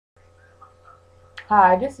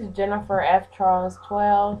Hi, this is Jennifer F. Charles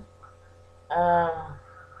 12. Um,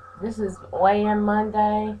 this is weigh-in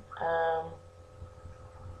Monday.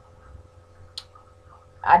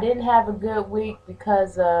 I didn't have a good week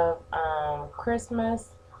because of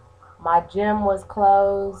Christmas. My gym was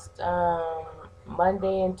closed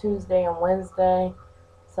Monday and Tuesday and Wednesday,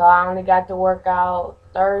 so I only got to work out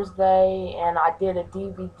Thursday, and I did a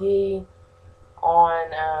DVD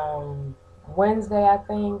on Wednesday, I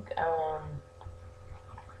think.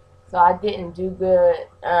 So I didn't do good,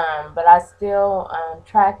 but I still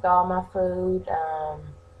tracked all my food.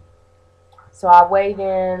 So I weighed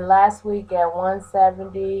in last week at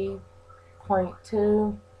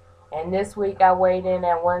 170.2, and this week I weighed in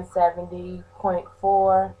at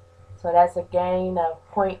 170.4. So that's a gain of zero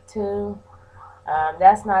point 0.2.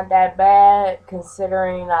 That's not that bad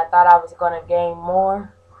considering I thought I was going to gain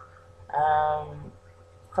more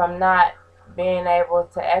from not being able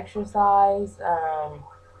to exercise.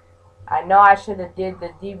 I know I should have did the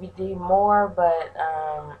DVD more, but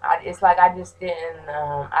it's like I just didn't.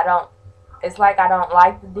 I don't. It's like I don't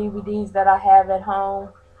like the DVDs that I have at home.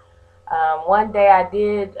 One day I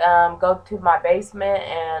did go to my basement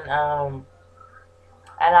and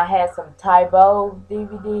I had some Tybo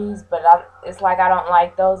DVDs, but it's like I don't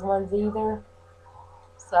like those ones either.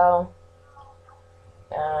 So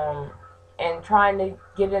um, and trying to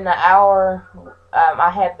get in an hour, I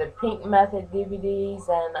have the Pink Method DVDs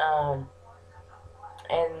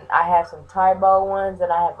and I have some Tybo ones,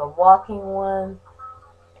 and I have a walking one,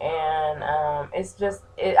 and I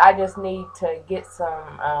just need to get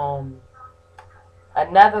some.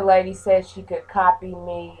 Another lady said she could copy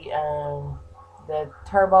me the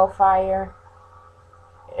Turbo Fire,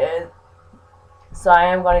 so I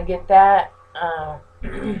am gonna get that.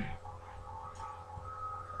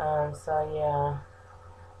 So yeah,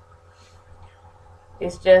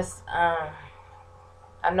 it's just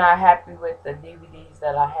I'm not happy with the DVDs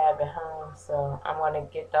that I have at home, so I'm gonna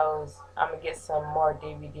get those. I'm gonna get some more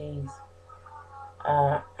DVDs.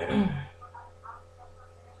 Uh,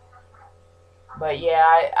 but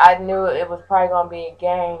yeah, I knew it was probably gonna be a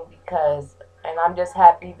gain and I'm just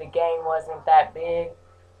happy the gain wasn't that big,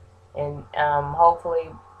 and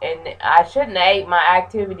hopefully, and I shouldn't have ate my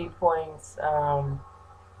activity points.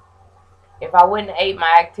 If I wouldn't have ate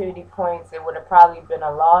my activity points, it would have probably been a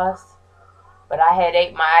loss. But I had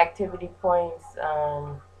ate my activity points,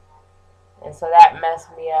 and so that messed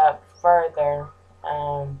me up further.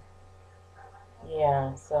 Um,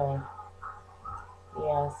 yeah, so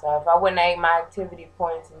so if I wouldn't have ate my activity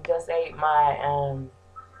points and just ate my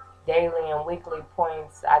daily and weekly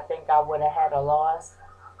points, I think I would have had a loss.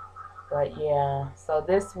 But yeah, so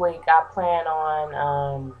this week I plan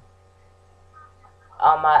on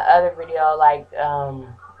my other video, like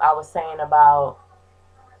I was saying about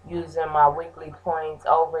using my weekly points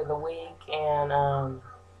over the week and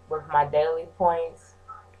with my daily points.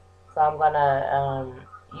 So I'm gonna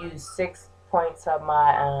use 6 points of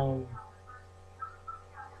my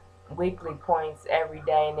weekly points every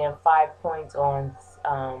day, and then 5 points on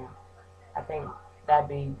I think that'd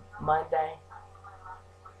be Monday,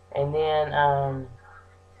 and then I'm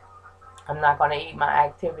not gonna eat my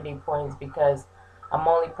activity points because I'm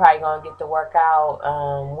only probably gonna get to work out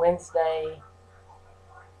Wednesday,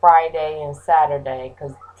 Friday, and Saturday.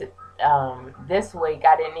 Because this week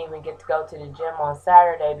I didn't even get to go to the gym on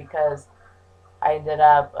Saturday because I ended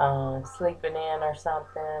up sleeping in or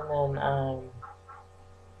something, and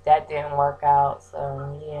that didn't work out.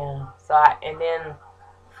 So yeah, and then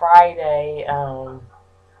Friday,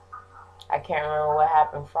 I can't remember what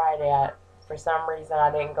happened Friday. For some reason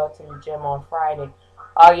I didn't go to the gym on Friday.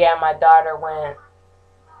 Oh yeah, my daughter went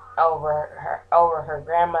over her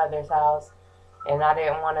grandmother's house, and I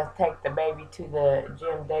didn't want to take the baby to the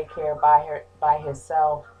gym daycare by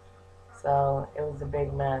himself. So it was a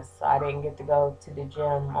big mess. So I didn't get to go to the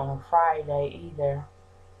gym on Friday either.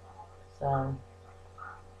 So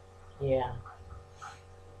yeah.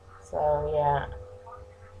 So yeah,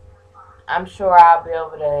 I'm sure I'll be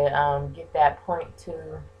able to get that point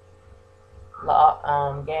two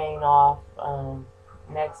gain off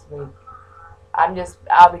next week.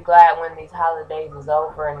 I'll be glad when these holidays is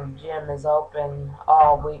over and the gym is open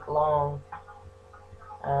all week long,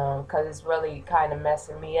 because it's really kind of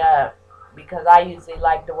messing me up, because I usually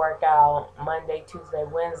like to work out Monday, Tuesday,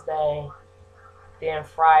 Wednesday, then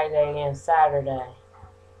Friday and Saturday.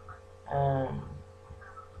 Um,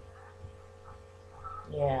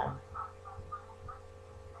 yeah.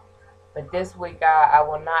 But this week I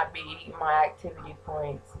will not be eating my activity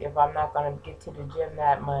points if I'm not going to get to the gym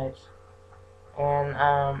that much. And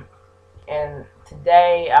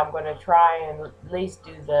today I'm going to try and at least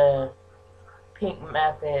do the Pink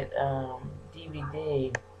Method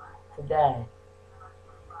DVD today.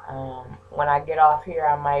 When I get off here,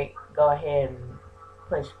 I might go ahead and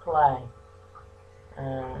push play.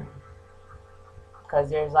 Because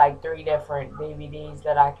there's like 3 different DVDs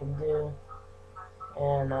that I can do.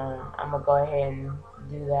 And I'm going to go ahead and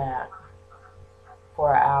do that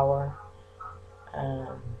for an hour.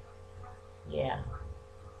 Yeah.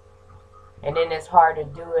 And then it's hard to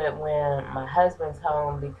do it when my husband's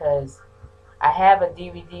home because I have a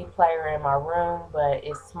DVD player in my room, but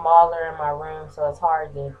it's smaller in my room, so it's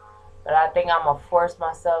hard to. But I think I'm gonna force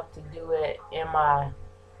myself to do it in my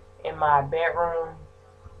bedroom,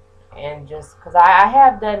 and just because I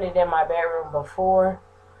have done it in my bedroom before,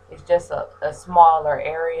 it's just a smaller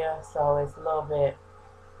area, so it's a little bit,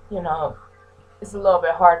 it's a little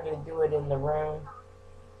bit harder to do it in the room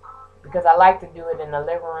because I like to do it in the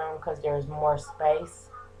living room because there's more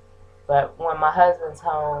space. But when my husband's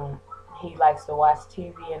home, he likes to watch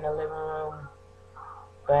TV in the living room.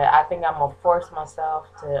 But I think I'm gonna force myself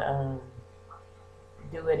to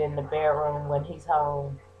do it in the bedroom when he's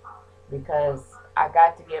home because I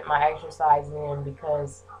got to get my exercise in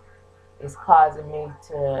because it's causing me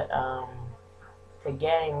to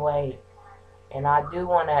gain weight, and I do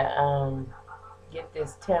want to get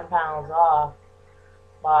this 10 pounds off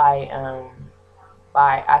by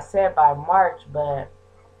I said by March, but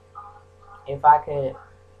if I could,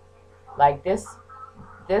 like this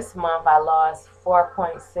month I lost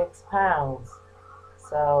 4.6 pounds,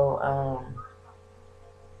 so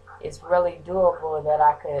it's really doable that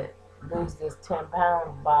I could lose this 10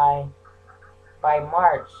 pounds by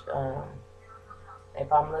March.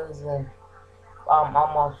 If I'm losing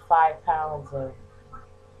almost 5 pounds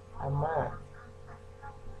a month,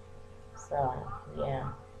 so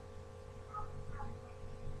yeah.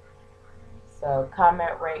 So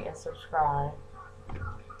comment, rate, and subscribe.